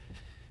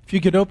If you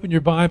could open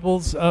your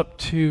Bibles up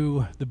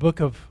to the book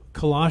of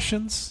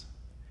Colossians,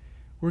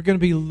 we're going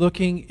to be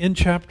looking in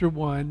chapter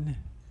 1,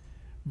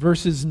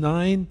 verses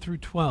 9 through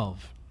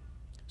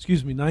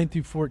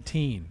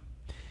 14.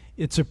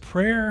 It's a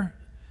prayer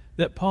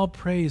that Paul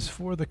prays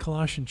for the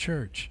Colossian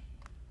church.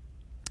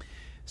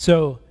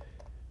 So,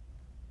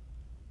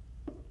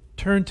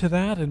 turn to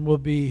that and we'll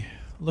be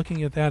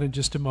looking at that in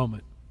just a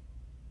moment.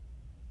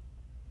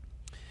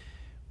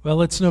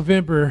 Well, it's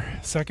November,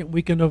 second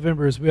week of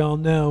November, as we all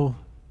know,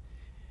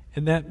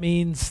 and that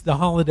means the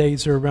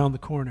holidays are around the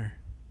corner.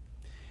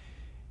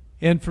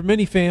 And for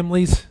many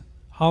families,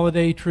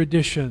 holiday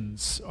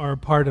traditions are a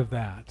part of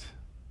that.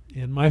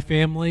 And my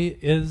family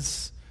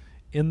is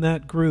in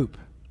that group.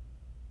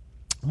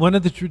 One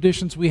of the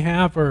traditions we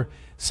have are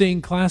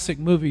seeing classic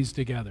movies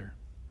together.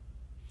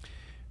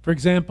 For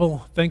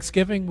example,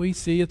 Thanksgiving, we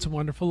see It's a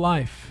Wonderful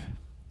Life.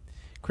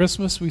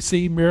 Christmas, we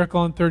see Miracle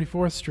on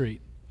 34th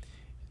Street,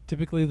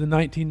 typically the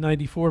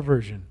 1994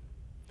 version.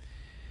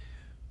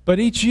 But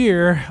each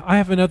year, I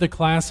have another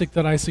classic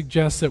that I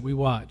suggest that we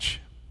watch,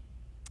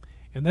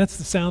 and that's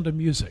The Sound of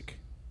Music.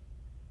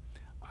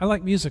 I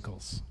like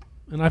musicals,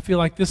 and I feel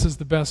like this is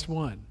the best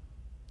one.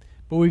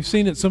 But we've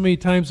seen it so many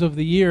times over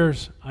the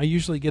years, I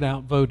usually get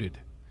outvoted.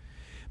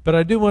 But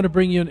I do want to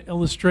bring you an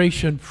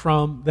illustration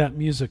from that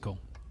musical.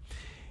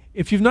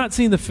 If you've not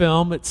seen the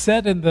film, it's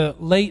set in the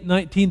late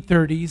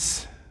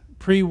 1930s,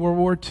 pre-World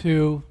War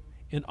II,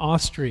 in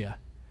Austria.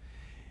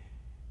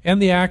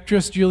 And the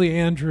actress, Julie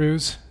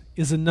Andrews,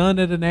 is a nun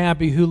at an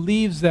abbey who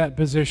leaves that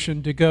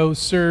position to go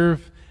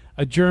serve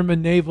a German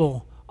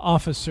naval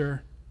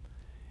officer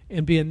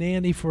and be a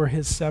nanny for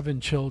his 7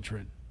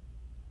 children.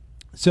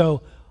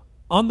 So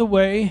on the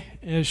way,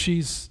 as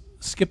she's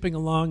skipping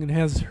along and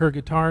has her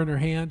guitar in her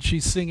hand,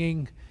 she's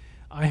singing,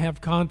 I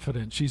Have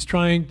Confidence.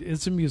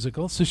 It's a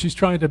musical, so she's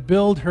trying to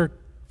build her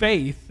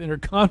faith and her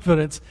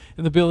confidence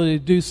in the ability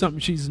to do something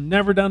she's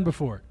never done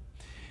before.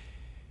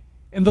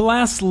 And the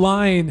last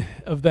line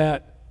of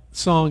that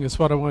song is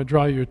what I want to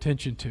draw your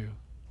attention to.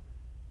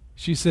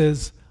 She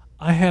says,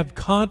 I have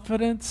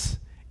confidence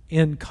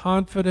in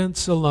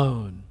confidence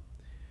alone.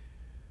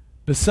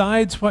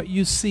 Besides what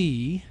you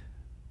see,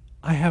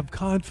 I have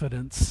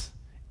confidence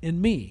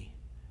in me.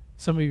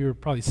 Some of you are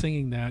probably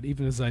singing that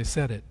even as I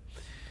said it.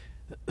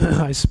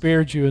 I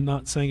spared you and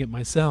not sang it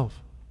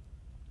myself.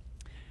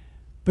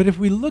 But if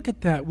we look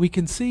at that, we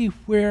can see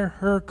where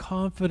her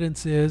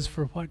confidence is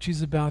for what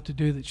she's about to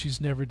do that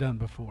she's never done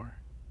before.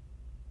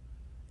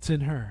 It's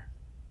in her.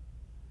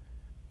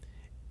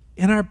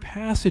 In our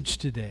passage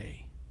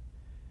today,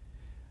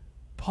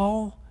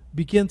 Paul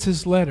begins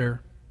his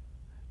letter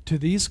to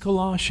these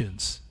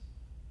Colossians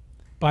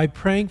by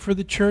praying for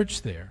the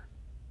church there,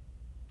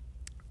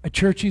 a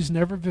church he's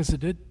never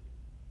visited,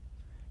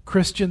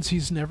 Christians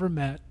he's never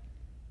met,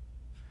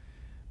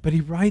 but he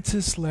writes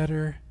this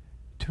letter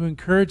to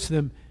encourage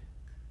them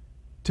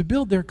to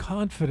build their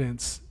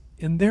confidence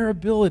in their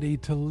ability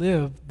to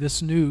live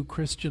this new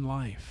Christian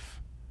life.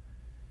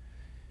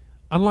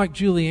 Unlike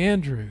Julie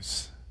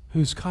Andrews,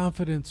 whose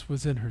confidence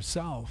was in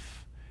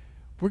herself,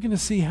 we're going to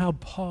see how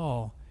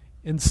Paul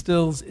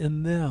instills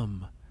in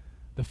them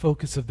the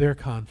focus of their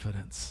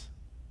confidence.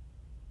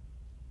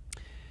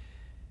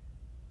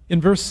 In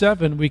verse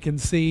 7, we can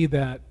see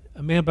that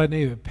a man by the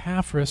name of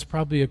Epaphras,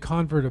 probably a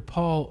convert of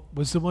Paul,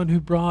 was the one who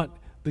brought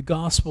the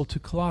gospel to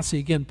Colossae.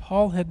 Again,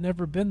 Paul had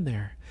never been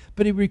there,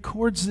 but he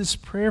records this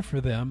prayer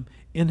for them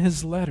in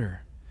his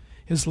letter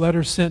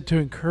sent to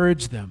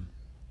encourage them.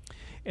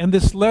 And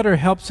this letter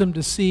helps them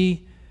to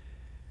see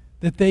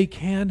that they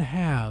can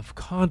have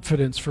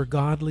confidence for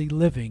godly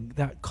living.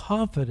 That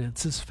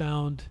confidence is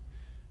found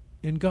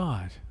in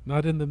God,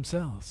 not in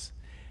themselves.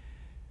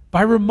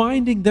 By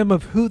reminding them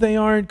of who they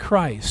are in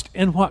Christ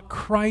and what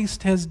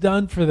Christ has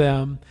done for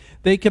them,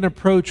 they can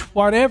approach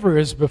whatever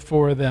is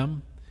before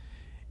them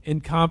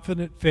in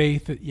confident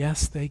faith that,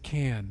 yes, they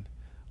can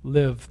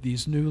live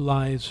these new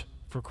lives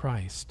for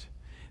Christ.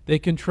 They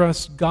can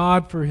trust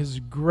God for His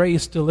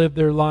grace to live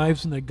their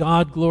lives in a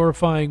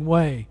God-glorifying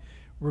way,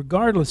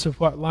 regardless of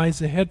what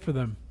lies ahead for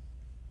them.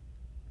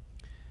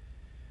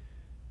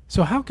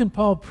 So how can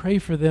Paul pray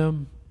for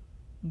them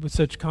with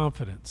such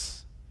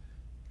confidence?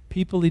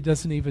 People he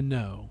doesn't even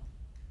know.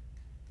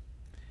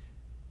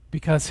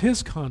 Because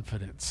his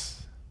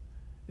confidence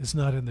is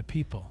not in the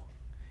people.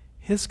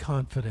 His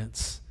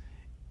confidence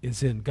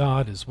is in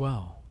God as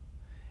well.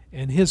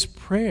 And his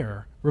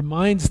prayer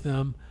reminds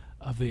them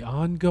of the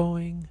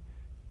ongoing,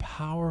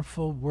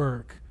 powerful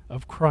work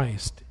of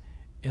Christ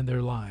in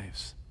their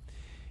lives.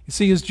 You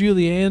see, as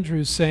Julie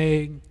Andrews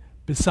saying,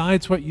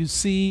 besides what you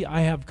see,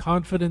 I have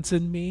confidence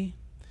in me,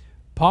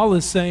 Paul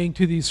is saying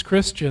to these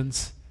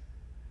Christians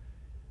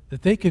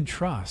that they can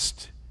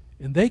trust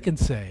and they can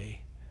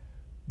say,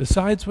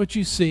 besides what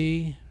you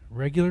see,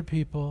 regular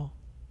people,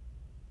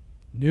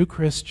 new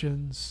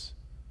Christians,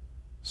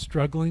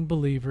 struggling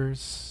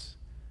believers,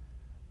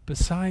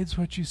 besides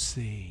what you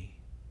see,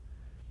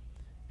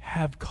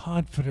 have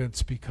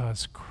confidence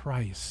because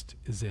Christ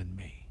is in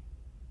me.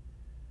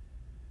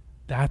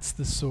 That's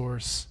the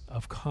source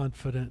of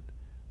confident,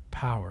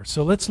 power.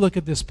 So let's look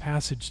at this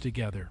passage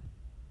together.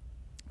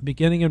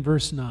 Beginning in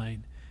verse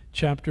 9,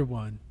 chapter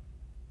 1.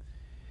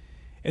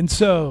 And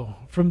so,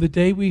 from the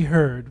day we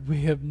heard,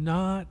 we have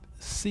not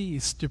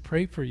ceased to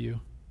pray for you,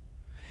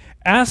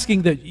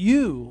 asking that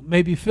you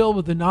may be filled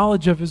with the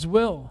knowledge of his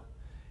will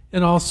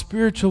and all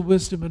spiritual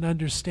wisdom and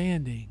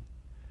understanding,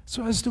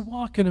 so as to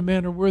walk in a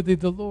manner worthy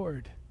of the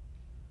Lord,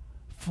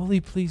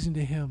 fully pleasing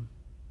to him,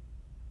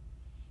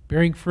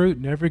 bearing fruit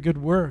in every good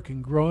work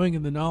and growing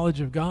in the knowledge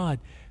of God,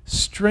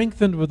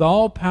 strengthened with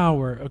all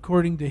power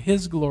according to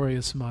his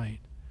glorious might,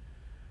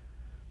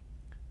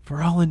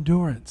 for all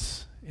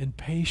endurance and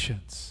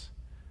patience,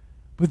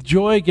 with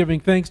joy giving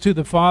thanks to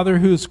the Father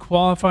who has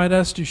qualified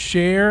us to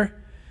share,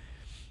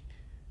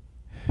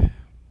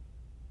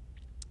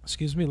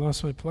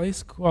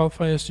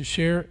 qualify us to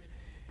share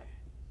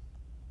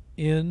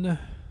in,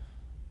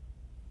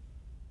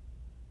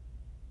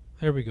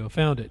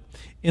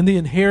 in the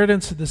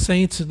inheritance of the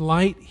saints in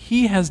light.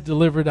 He has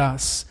delivered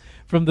us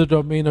from the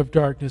domain of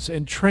darkness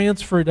and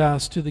transferred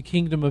us to the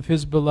kingdom of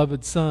his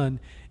beloved Son,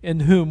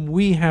 in whom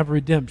we have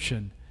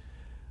redemption,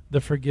 the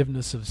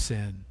forgiveness of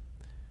sin.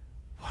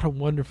 What a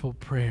wonderful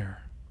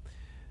prayer.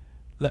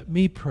 Let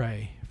me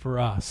pray for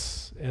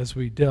us as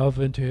we delve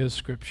into his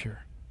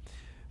scripture.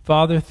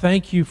 Father,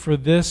 thank you for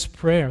this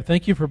prayer.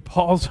 Thank you for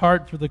Paul's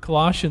heart for the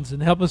Colossians,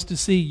 and help us to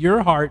see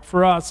your heart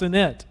for us in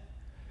it.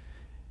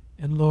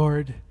 And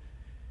Lord,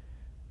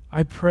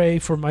 I pray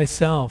for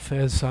myself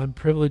as I'm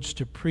privileged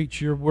to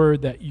preach your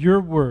word, that your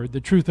word, the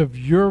truth of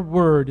your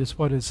word, is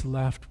what is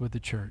left with the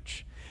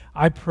church.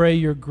 I pray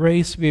your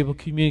grace to be able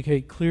to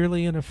communicate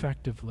clearly and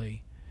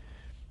effectively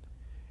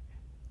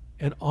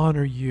and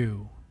honor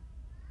you.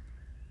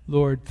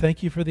 Lord,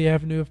 thank you for the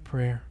avenue of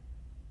prayer.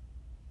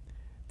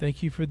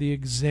 Thank you for the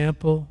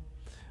example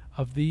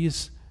of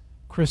these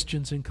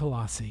Christians in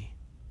Colossae.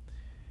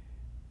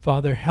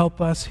 Father, help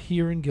us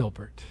here in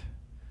Gilbert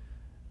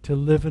to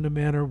live in a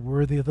manner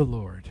worthy of the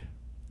Lord.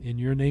 In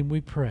your name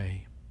we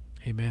pray.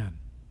 Amen.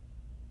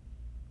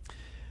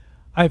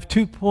 I have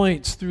 2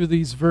 points through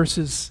these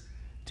verses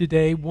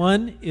today.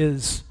 One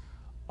is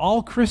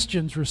all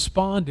Christians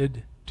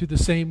responded to the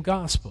same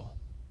gospel.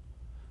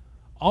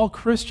 All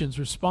Christians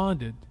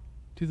responded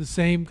to the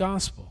same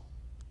gospel.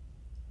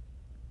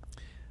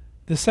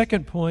 The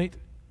second point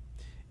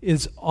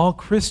is all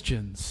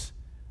Christians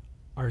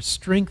are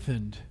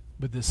strengthened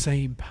with the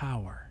same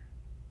power.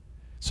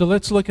 So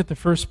let's look at the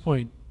first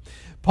point.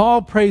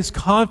 Paul prays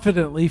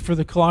confidently for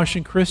the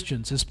Colossian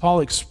Christians. As Paul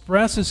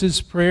expresses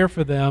his prayer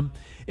for them,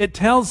 it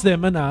tells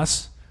them and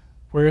us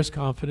where his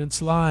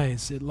confidence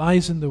lies. It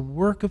lies in the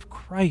work of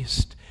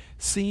Christ,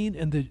 seen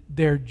in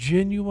their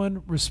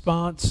genuine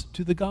response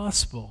to the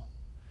gospel.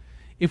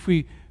 If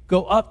we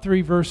go up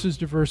 3 verses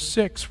to verse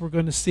 6, we're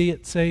going to see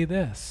it say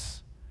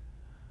this: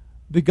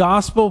 the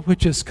gospel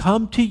which has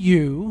come to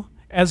you,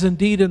 as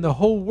indeed in the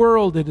whole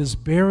world it is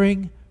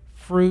bearing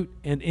fruit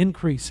and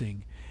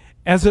increasing,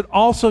 as it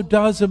also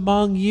does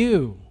among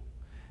you,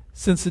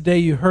 since the day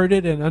you heard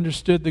it and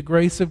understood the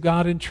grace of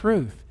God in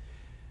truth.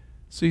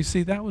 So you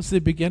see, that was the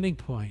beginning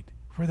point,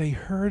 where they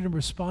heard and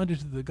responded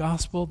to the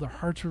gospel, their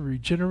hearts were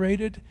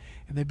regenerated,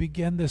 and they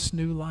began this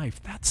new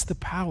life. That's the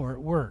power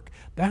at work.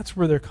 That's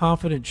where their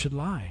confidence should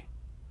lie.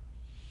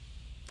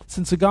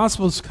 Since the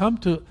gospel has come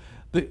to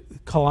the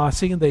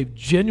Colossae and they've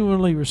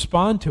genuinely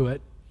responded to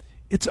it,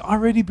 it's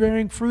already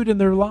bearing fruit in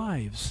their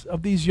lives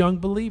of these young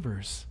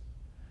believers.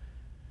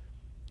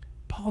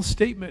 Paul's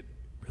statement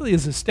really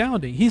is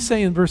astounding. He's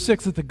saying in verse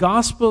 6 that the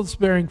gospel is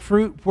bearing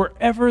fruit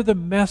wherever the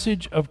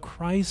message of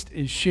Christ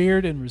is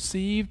shared and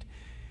received,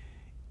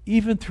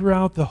 even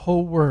throughout the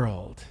whole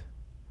world.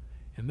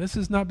 And this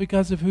is not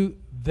because of who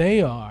they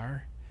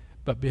are,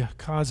 but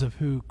because of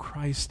who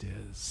Christ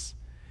is.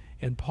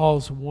 And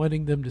Paul's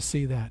wanting them to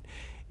see that.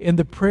 In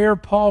the prayer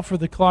of Paul for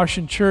the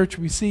Colossian church,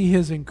 we see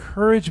his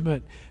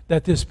encouragement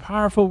that this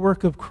powerful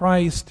work of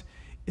Christ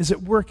is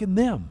at work in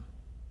them,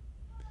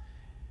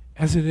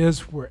 as it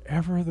is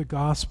wherever the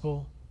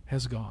gospel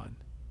has gone.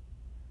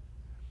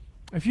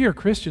 If you're a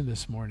Christian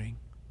this morning,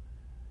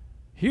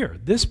 here,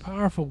 this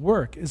powerful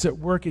work is at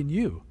work in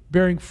you,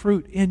 bearing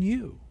fruit in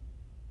you.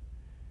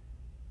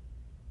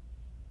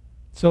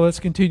 So let's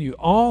continue.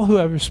 All who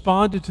have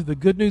responded to the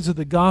good news of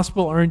the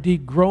gospel are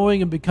indeed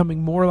growing and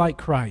becoming more like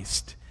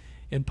Christ.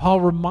 And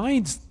Paul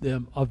reminds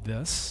them of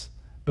this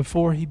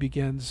before he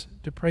begins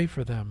to pray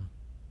for them.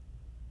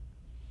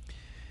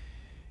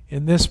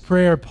 In this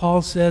prayer,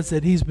 Paul says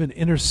that he's been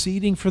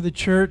interceding for the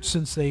church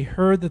since they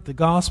heard that the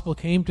gospel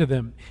came to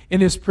them.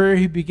 In his prayer,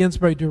 he begins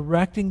by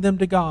directing them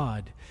to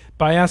God,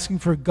 by asking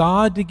for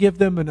God to give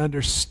them an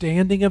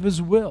understanding of his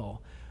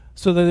will,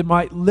 so that they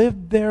might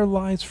live their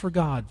lives for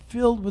God,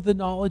 filled with the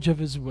knowledge of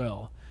his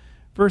will.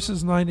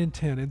 Verses 9 and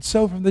 10. And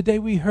so from the day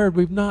we heard,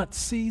 we've not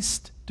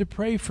ceased to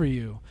pray for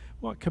you.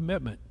 What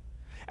commitment.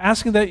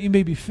 Asking that you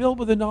may be filled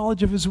with the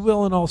knowledge of his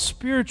will and all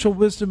spiritual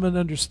wisdom and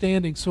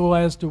understanding, so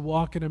as to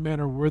walk in a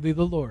manner worthy of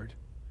the Lord,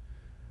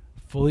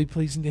 fully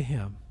pleasing to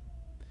him,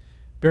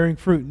 bearing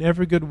fruit in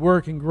every good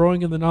work and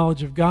growing in the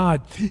knowledge of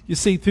God. You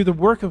see, through the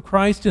work of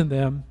Christ in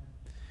them,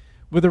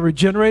 with a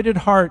regenerated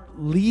heart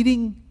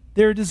leading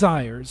their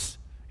desires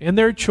and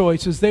their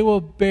choices, they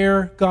will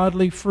bear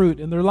godly fruit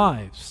in their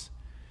lives.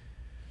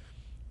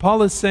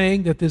 Paul is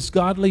saying that this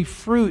godly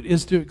fruit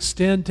is to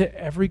extend to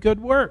every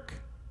good work.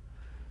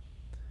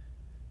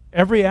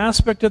 Every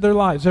aspect of their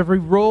lives, every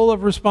role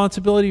of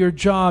responsibility or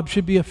job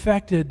should be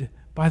affected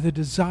by the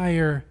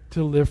desire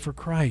to live for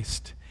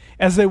Christ.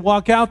 As they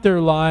walk out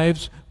their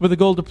lives with a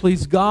goal to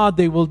please God,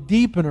 they will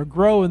deepen or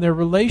grow in their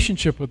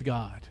relationship with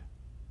God.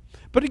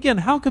 But again,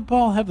 how could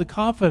Paul have the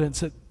confidence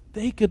that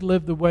they could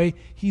live the way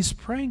he's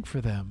praying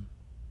for them?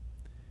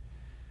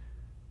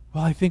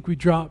 Well, I think we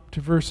drop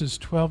to verses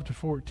 12 to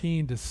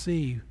 14 to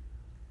see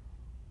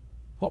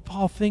what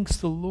Paul thanks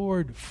the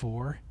Lord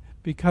for,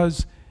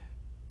 because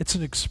it's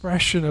an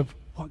expression of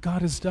what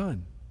God has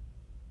done.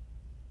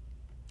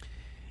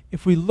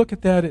 If we look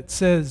at that, it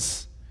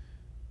says,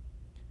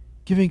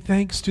 giving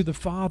thanks to the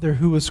Father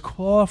who has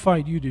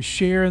qualified you to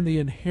share in the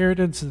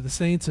inheritance of the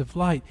saints of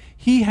light.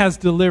 He has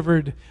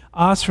delivered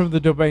us from the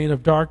domain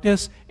of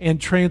darkness and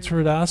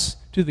transferred us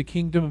to the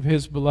kingdom of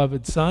His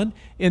beloved Son,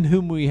 in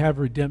whom we have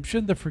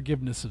redemption, the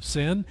forgiveness of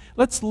sin.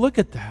 Let's look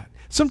at that.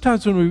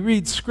 Sometimes when we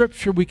read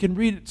Scripture, we can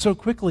read it so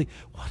quickly.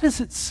 What is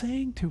it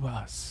saying to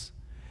us?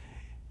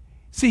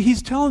 See,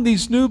 he's telling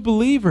these new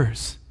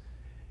believers,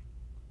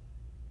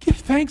 give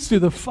thanks to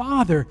the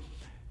Father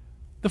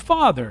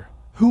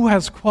who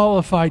has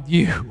qualified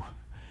you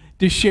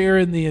to share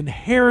in the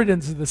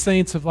inheritance of the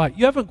saints of light.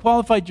 You haven't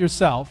qualified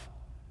yourself.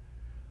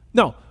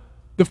 No,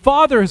 the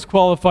Father has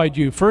qualified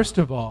you, first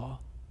of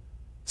all.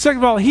 Second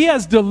of all, He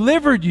has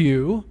delivered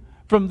you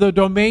from the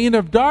domain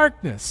of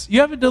darkness.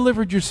 You haven't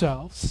delivered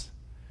yourselves.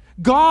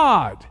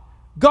 God,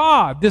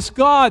 this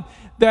God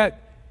that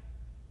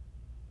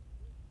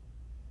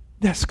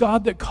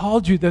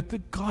called you, that the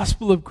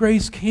gospel of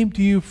grace came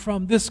to you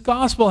from. This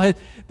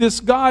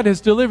God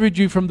has delivered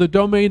you from the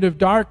domain of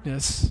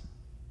darkness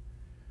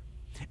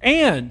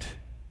and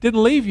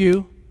didn't leave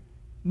you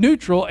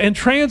neutral and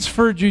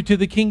transferred you to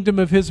the kingdom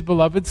of His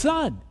beloved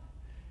Son.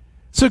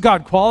 So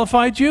God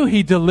qualified you,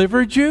 He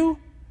delivered you,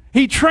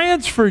 He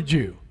transferred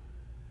you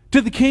to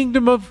the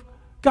kingdom of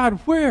God.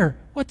 Where?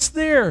 What's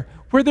there?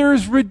 Where there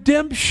is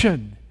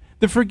redemption,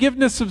 the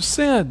forgiveness of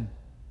sin.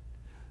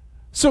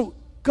 So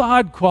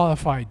God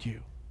qualified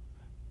you.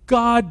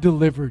 God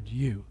delivered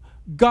you.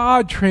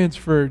 God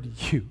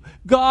transferred you.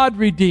 God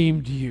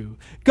redeemed you.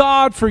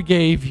 God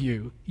forgave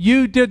you.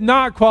 You did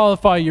not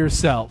qualify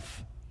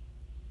yourself.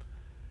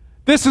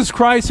 This is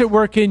Christ at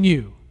work in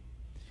you.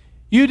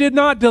 You did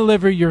not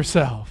deliver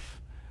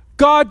yourself.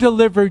 God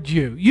delivered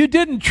you. You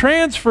didn't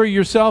transfer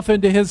yourself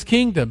into His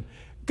kingdom.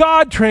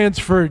 God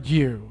transferred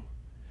you.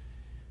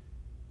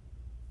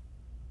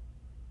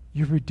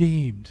 You're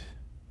redeemed.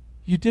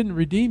 You didn't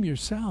redeem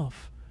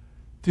yourself.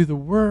 Through the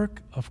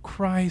work of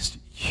Christ,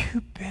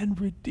 you've been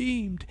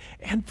redeemed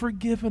and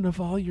forgiven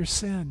of all your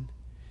sin.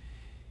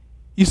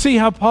 You see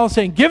how Paul's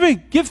saying,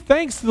 give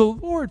thanks to the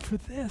Lord, for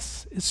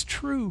this is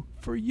true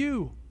for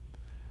you.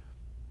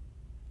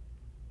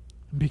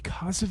 And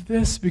because of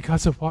this,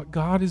 because of what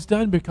God has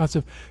done, because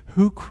of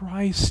who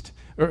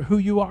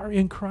you are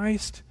in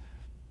Christ,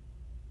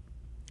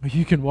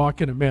 you can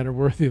walk in a manner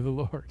worthy of the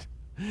Lord,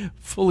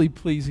 fully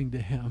pleasing to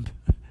Him.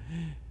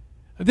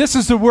 This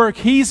is the work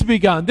He's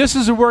begun. This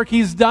is the work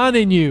He's done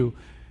in you.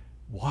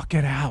 Walk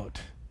it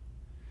out.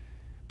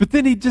 But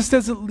then He just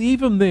doesn't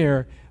leave him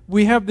there.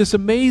 We have this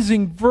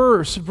amazing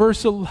verse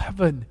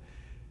 11.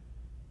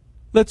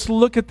 Let's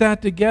look at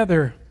that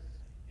together.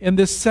 And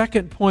this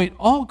second point,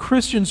 all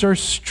Christians are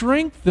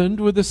strengthened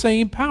with the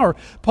same power.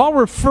 Paul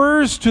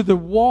refers to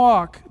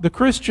the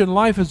Christian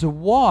life as a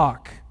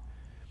walk,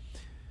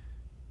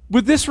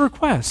 with this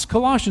request,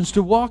 Colossians,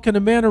 to walk in a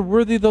manner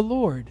worthy of the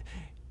Lord.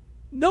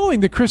 Knowing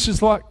the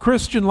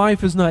Christian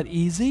life is not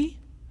easy,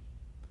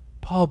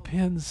 Paul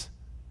pens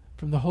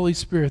from the Holy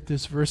Spirit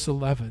this verse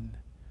 11,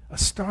 a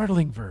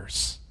startling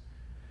verse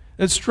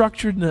that's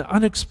structured in an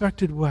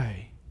unexpected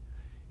way.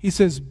 He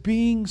says,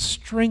 being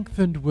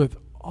strengthened with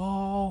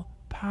all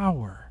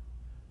power.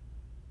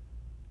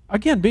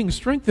 Again, being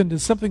strengthened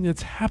is something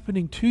that's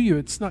happening to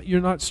you.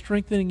 You're not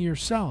strengthening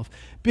yourself.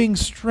 Being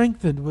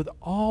strengthened with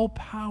all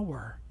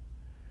power.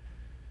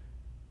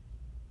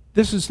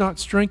 This is not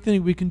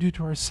strengthening we can do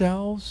to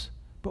ourselves,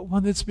 but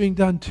one that's being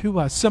done to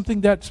us. Something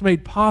that's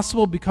made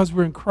possible because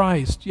we're in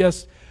Christ.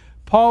 Yes,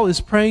 Paul is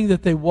praying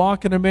that they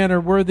walk in a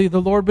manner worthy of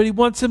the Lord, but he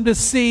wants them to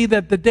see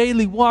that the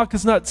daily walk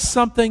is not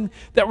something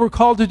that we're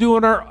called to do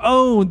on our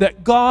own,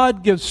 that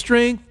God gives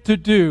strength to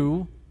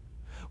do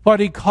what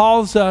He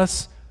calls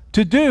us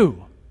to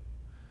do.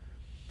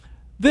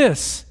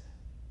 This,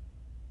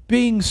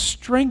 being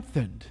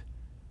strengthened,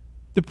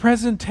 the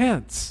present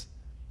tense,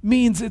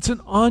 means it's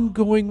an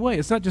ongoing way.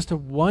 It's not just a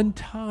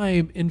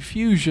one-time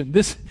infusion.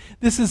 This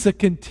is a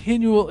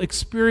continual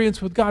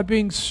experience with God,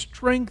 being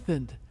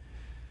strengthened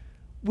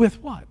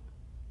with what?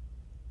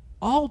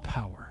 All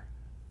power.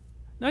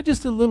 Not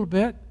just a little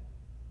bit.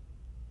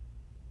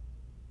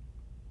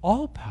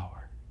 All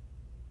power.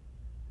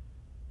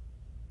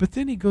 But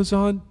then he goes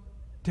on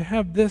to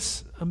have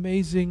this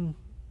amazing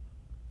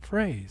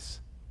phrase.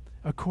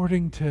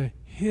 according to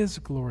His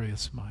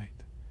glorious might.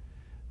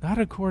 Not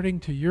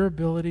according to your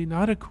ability,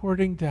 not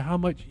according to how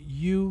much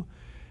you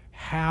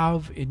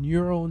have in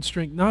your own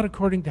strength, not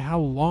according to how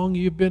long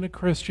you've been a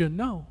Christian.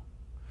 No.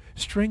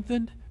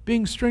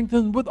 Being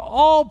strengthened with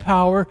all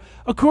power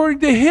according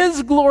to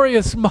His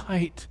glorious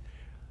might.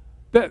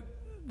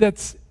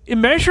 That's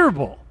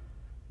immeasurable,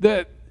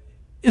 that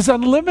is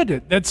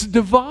unlimited, that's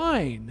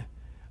divine,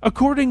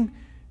 according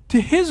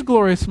to His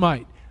glorious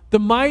might. The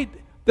might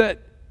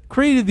that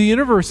created the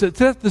universe, that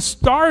set the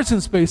stars in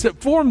space, that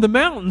formed the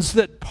mountains,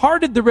 that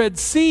parted the Red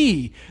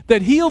Sea,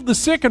 that healed the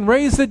sick and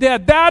raised the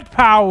dead. That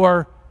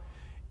power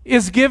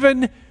is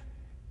given.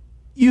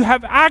 You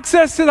have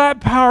access to that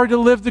power to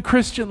live the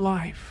Christian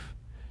life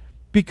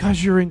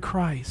because you're in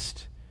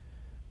Christ.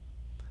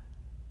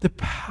 The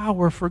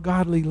power for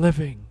godly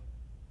living.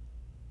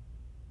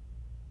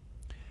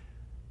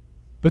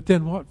 But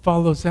then what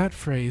follows that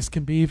phrase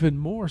can be even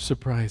more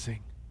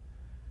surprising.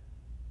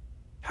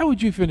 How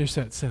would you finish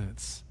that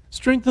sentence?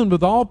 Strengthened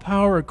with all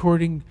power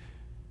according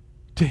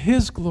to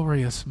His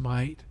glorious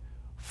might.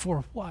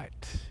 For what?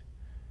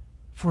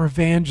 For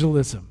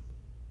evangelism,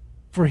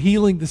 for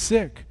healing the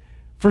sick,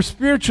 for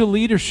spiritual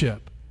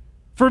leadership,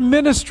 for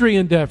ministry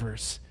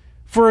endeavors,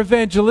 for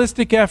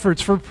evangelistic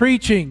efforts, for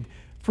preaching,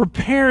 for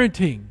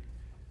parenting,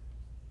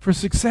 for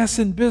success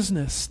in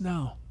business.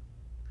 No.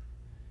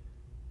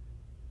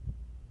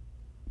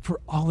 For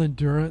all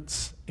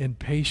endurance and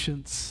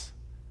patience.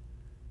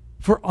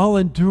 For all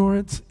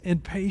endurance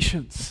and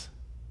patience.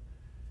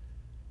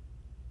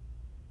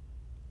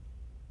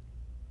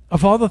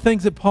 Of all the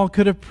things that Paul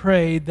could have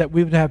prayed that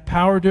we would have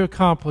power to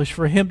accomplish,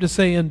 for him to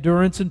say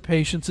endurance and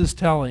patience is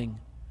telling.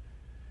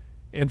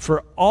 And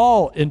for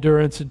all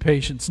endurance and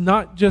patience,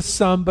 not just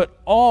some, but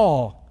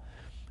all,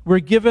 we're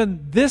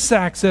given this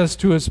access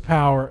to His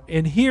power.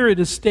 And here it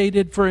is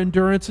stated for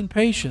endurance and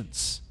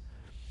patience.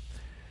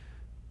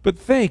 But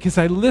think, as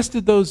I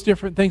listed those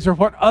different things, or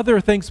what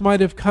other things might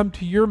have come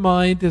to your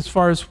mind as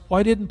far as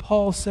why didn't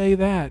Paul say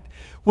that?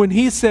 When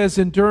he says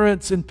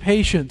endurance and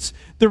patience,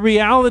 the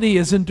reality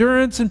is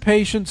endurance and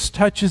patience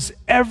touches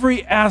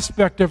every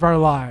aspect of our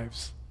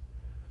lives.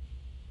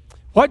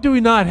 What do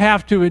we not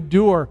have to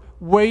endure,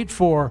 wait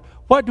for?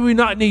 What do we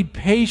not need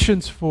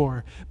patience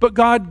for? But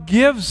God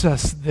gives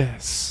us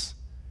this,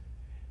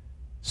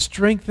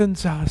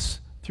 strengthens us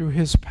through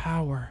His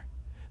power.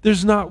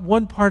 There's not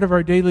one part of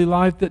our daily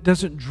life that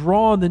doesn't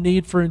draw on the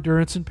need for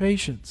endurance and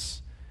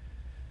patience.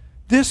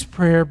 This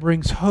prayer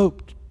brings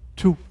hope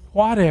to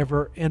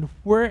whatever and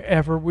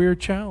wherever we're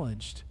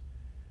challenged.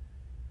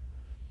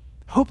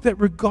 Hope that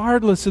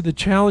regardless of the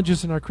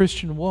challenges in our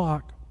Christian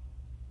walk,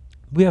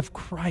 we have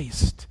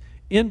Christ,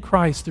 in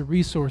Christ, the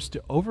resource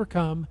to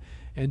overcome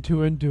and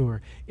to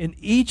endure. In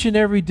each and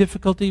every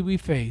difficulty we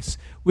face,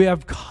 we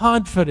have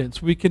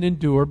confidence we can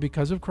endure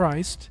because of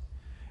Christ.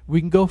 We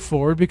can go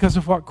forward because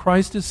of what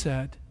Christ has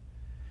said.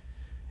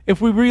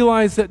 If we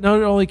realize that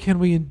not only can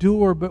we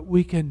endure, but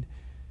we can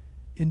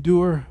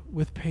endure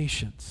with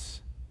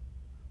patience.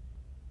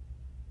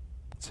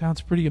 It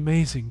sounds pretty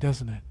amazing,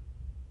 doesn't it?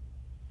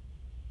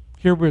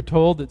 Here we're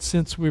told that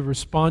since we've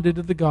responded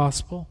to the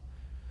gospel,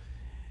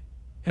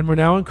 and we're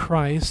now in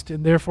Christ,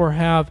 and therefore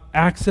have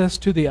access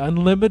to the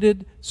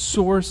unlimited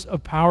source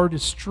of power to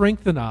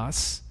strengthen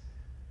us,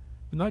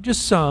 not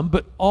just some,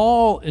 but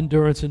all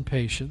endurance and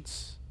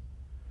patience.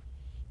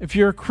 If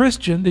you're a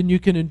Christian, then you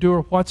can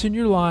endure what's in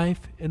your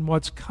life and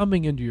what's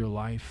coming into your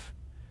life.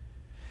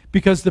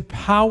 Because the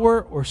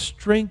power or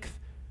strength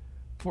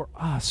for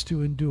us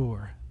to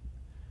endure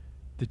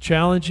the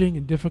challenging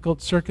and difficult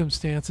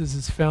circumstances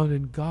is found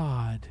in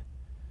God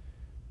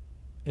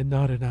and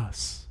not in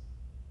us.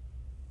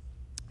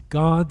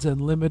 God's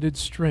unlimited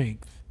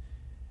strength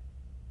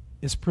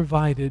is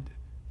provided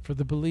for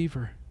the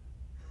believer.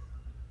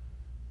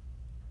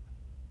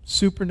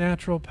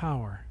 Supernatural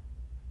power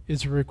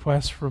is a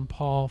request from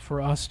Paul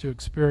for us to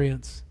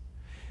experience.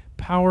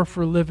 Power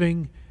for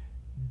living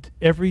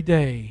every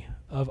day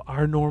of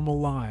our normal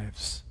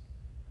lives.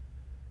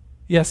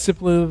 Yes,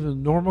 simply live a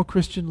normal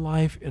Christian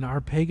life in our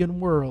pagan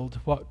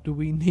world. What do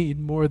we need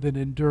more than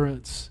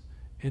endurance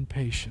and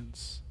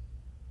patience?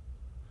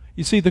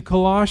 You see, the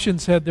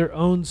Colossians had their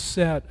own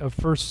set of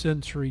first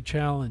century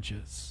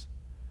challenges.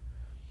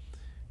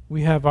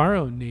 We have our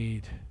own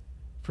need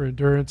for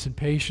endurance and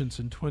patience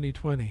in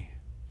 2020.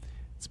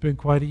 It's been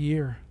quite a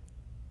year.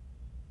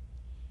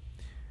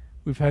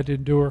 We've had to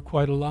endure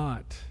quite a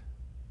lot.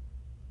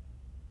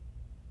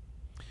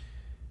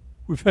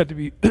 We've had to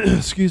be,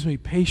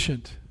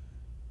 patient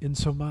in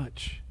so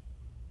much.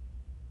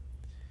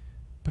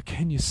 But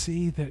can you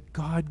see that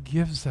God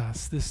gives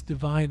us this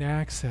divine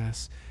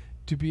access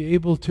to be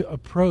able to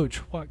approach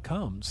what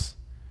comes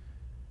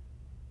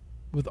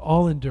with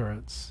all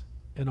endurance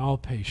and all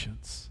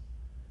patience?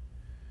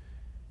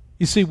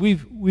 You see,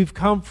 we've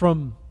come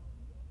from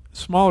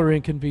smaller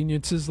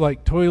inconveniences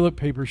like toilet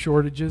paper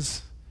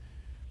shortages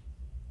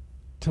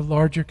to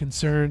larger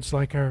concerns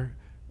like our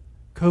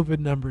COVID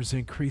numbers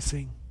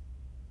increasing.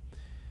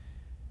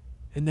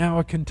 And now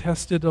a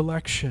contested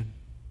election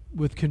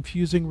with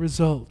confusing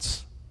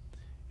results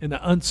in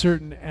the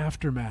uncertain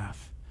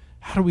aftermath.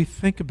 How do we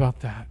think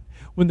about that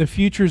when the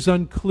future is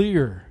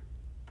unclear?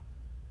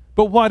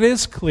 But what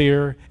is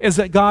clear is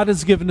that God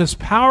has given us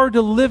power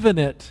to live in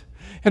it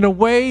in a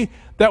way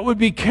that would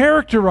be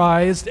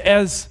characterized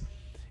as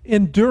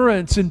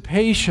endurance and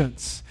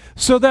patience,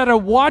 so that a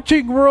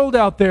watching world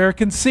out there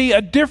can see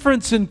a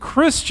difference in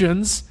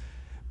Christians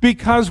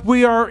because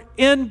we are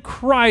in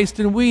Christ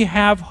and we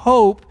have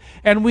hope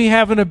and we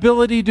have an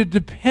ability to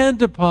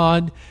depend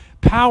upon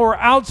power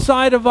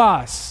outside of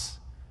us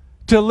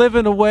to live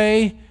in a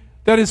way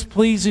that is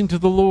pleasing to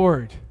the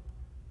Lord.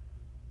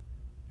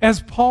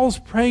 As Paul's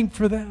praying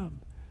for them,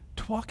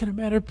 to walk in a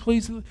manner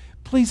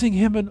pleasing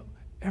Him in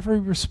every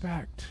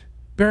respect,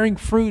 bearing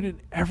fruit in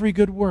every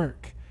good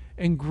work,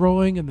 and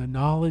growing in the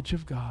knowledge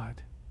of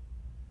God.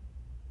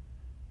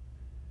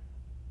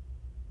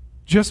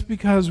 Just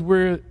because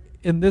we're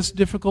in this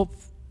difficult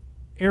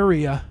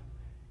area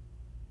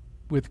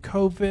with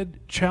COVID,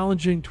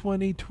 challenging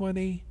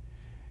 2020,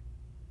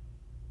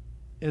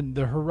 and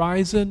the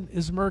horizon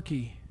is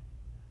murky,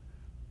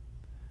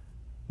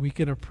 we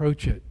can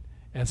approach it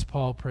as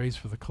Paul prays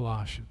for the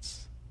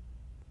Colossians,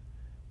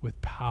 with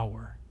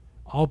power,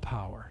 all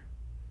power,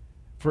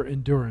 for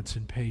endurance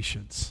and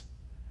patience,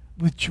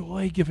 with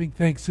joy giving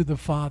thanks to the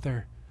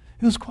Father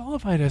who has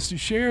qualified us to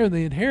share in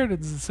the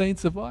inheritance of the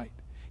saints of light.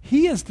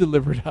 He has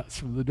delivered us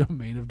from the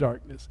domain of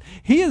darkness.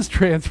 He has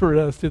transferred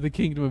us to the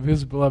kingdom of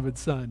His beloved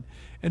Son,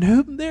 in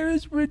whom there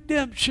is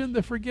redemption,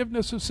 the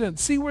forgiveness of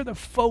sins. See where the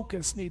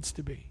focus needs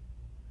to be.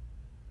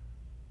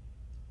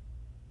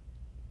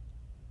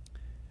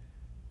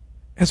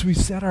 As we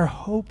set our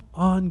hope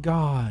on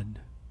God,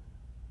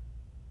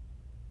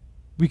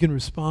 we can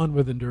respond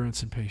with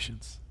endurance and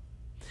patience.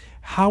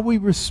 How we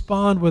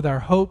respond with our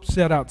hope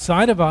set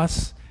outside of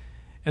us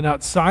and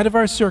outside of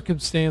our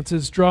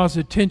circumstances draws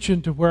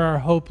attention to where our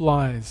hope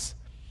lies,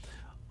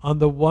 on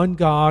the one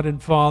God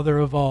and Father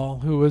of all,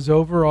 who is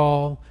over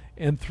all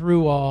and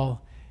through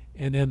all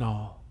and in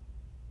all.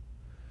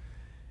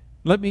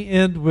 Let me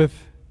end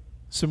with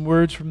some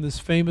words from this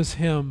famous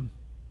hymn,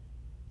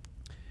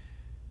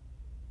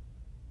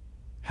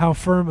 How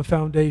Firm a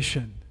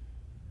Foundation.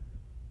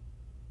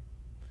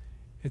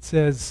 It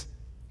says,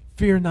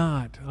 "Fear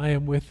not, I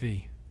am with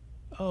thee.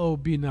 Oh,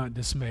 be not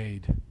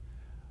dismayed.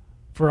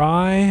 For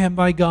I am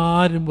thy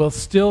God, and will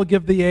still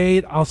give thee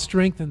aid. I'll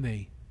strengthen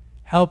thee,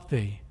 help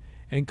thee,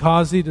 and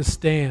cause thee to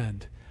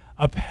stand,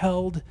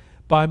 upheld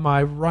by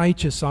my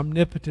righteous,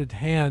 omnipotent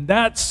hand.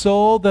 That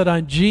soul that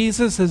on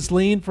Jesus has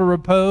leaned for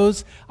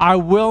repose, I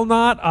will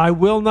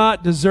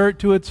not desert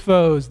to its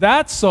foes.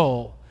 That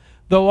soul,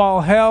 though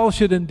all hell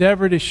should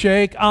endeavor to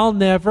shake, I'll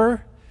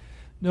never,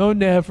 no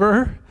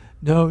never,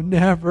 no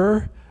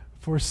never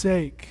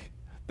forsake."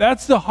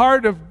 That's the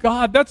heart of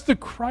God. That's the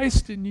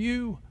Christ in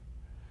you.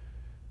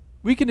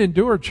 We can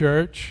endure,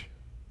 church,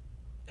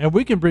 and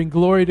we can bring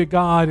glory to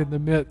God in the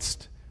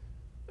midst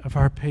of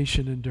our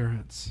patient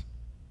endurance.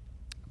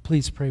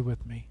 Please pray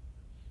with me.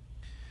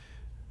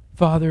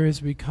 Father,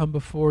 as we come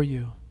before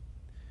you,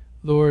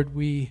 Lord,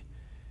 we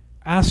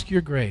ask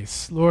your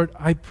grace. Lord,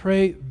 I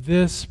pray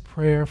this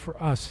prayer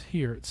for us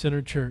here at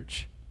Center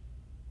Church.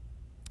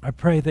 I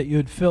pray that you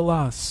would fill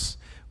us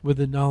with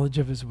the knowledge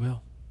of His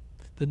will,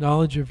 the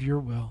knowledge of your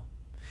will,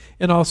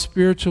 and all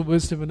spiritual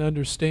wisdom and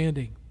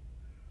understanding,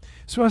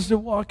 so as to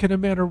walk in a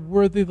manner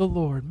worthy of the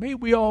Lord. May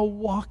we all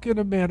walk in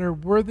a manner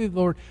worthy of the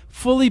Lord,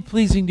 fully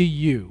pleasing to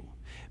you,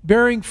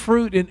 bearing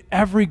fruit in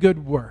every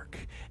good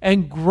work,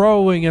 and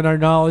growing in our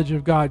knowledge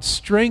of God,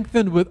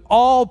 strengthened with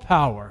all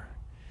power,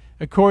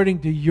 according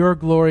to your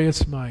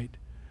glorious might,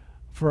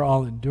 for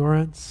all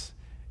endurance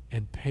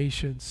and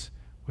patience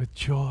with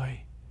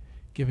joy,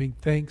 giving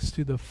thanks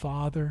to the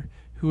Father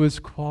who has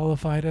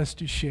qualified us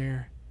to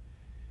share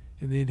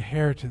in the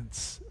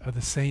inheritance of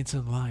the saints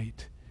in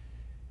light.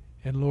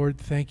 And Lord,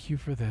 thank you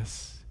for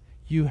this.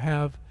 You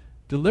have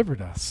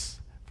delivered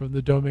us from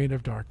the domain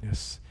of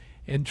darkness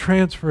and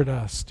transferred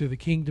us to the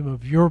kingdom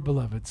of your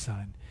beloved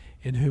Son,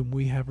 in whom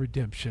we have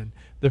redemption,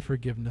 the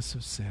forgiveness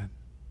of sin.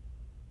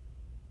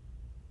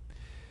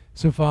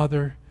 So,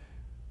 Father,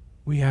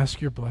 we ask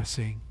your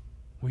blessing.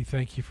 We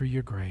thank you for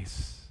your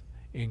grace.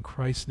 In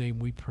Christ's name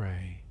we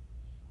pray.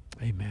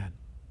 Amen.